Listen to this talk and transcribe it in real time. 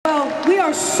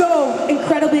are so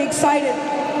incredibly excited,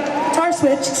 guitar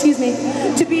switch, excuse me,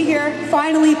 to be here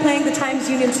finally playing the Times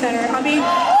Union Center. I mean,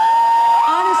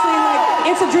 honestly, like,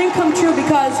 it's a dream come true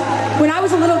because when I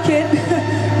was a little kid,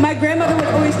 my grandmother would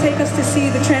always take us to see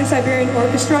the Trans-Siberian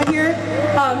Orchestra here.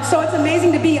 So it's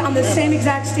amazing to be on the same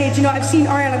exact stage. You know, I've seen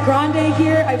Ariana Grande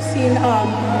here. I've seen,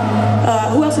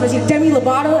 who else have I seen? Demi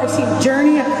Lovato. I've seen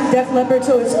Journey, Def Leppard.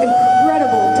 So it's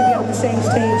incredible to be on the same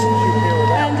stage.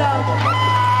 And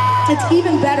it's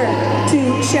even better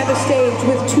to share the stage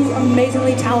with two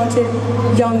amazingly talented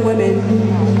young women.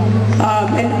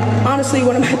 And honestly,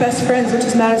 one of my best friends, which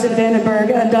is Madison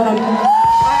Vandenberg. And I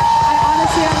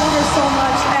honestly, I love her so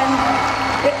much.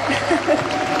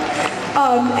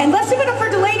 And let's give it up for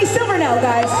Delaney Silvernail,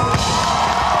 guys.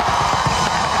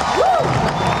 Woo!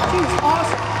 She's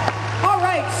awesome. All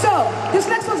right, so this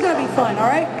next one's gonna be fun, all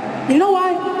right? You know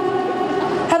why?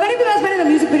 Have any of you guys been in a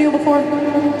music video before?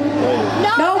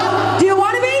 No. No? Do you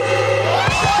want to be?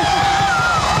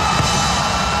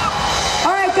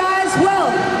 All right, guys,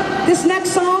 well, this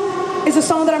next song is a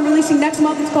song that I'm releasing next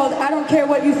month. It's called I Don't Care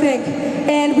What You Think.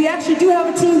 And we actually do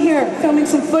have a team here filming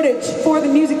some footage for the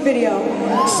music video.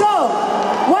 So,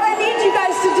 what I need you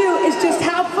guys to do is just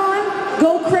have fun,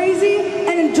 go crazy,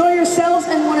 and enjoy yourselves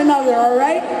and one another, all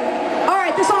right? All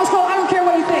right, this song is called I Don't Care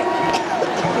What You Think.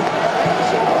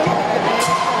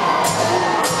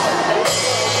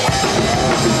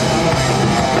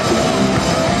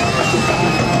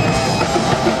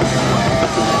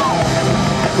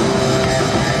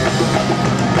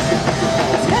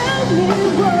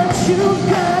 You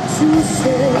got to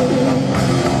say,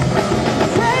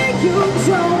 pray you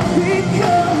don't be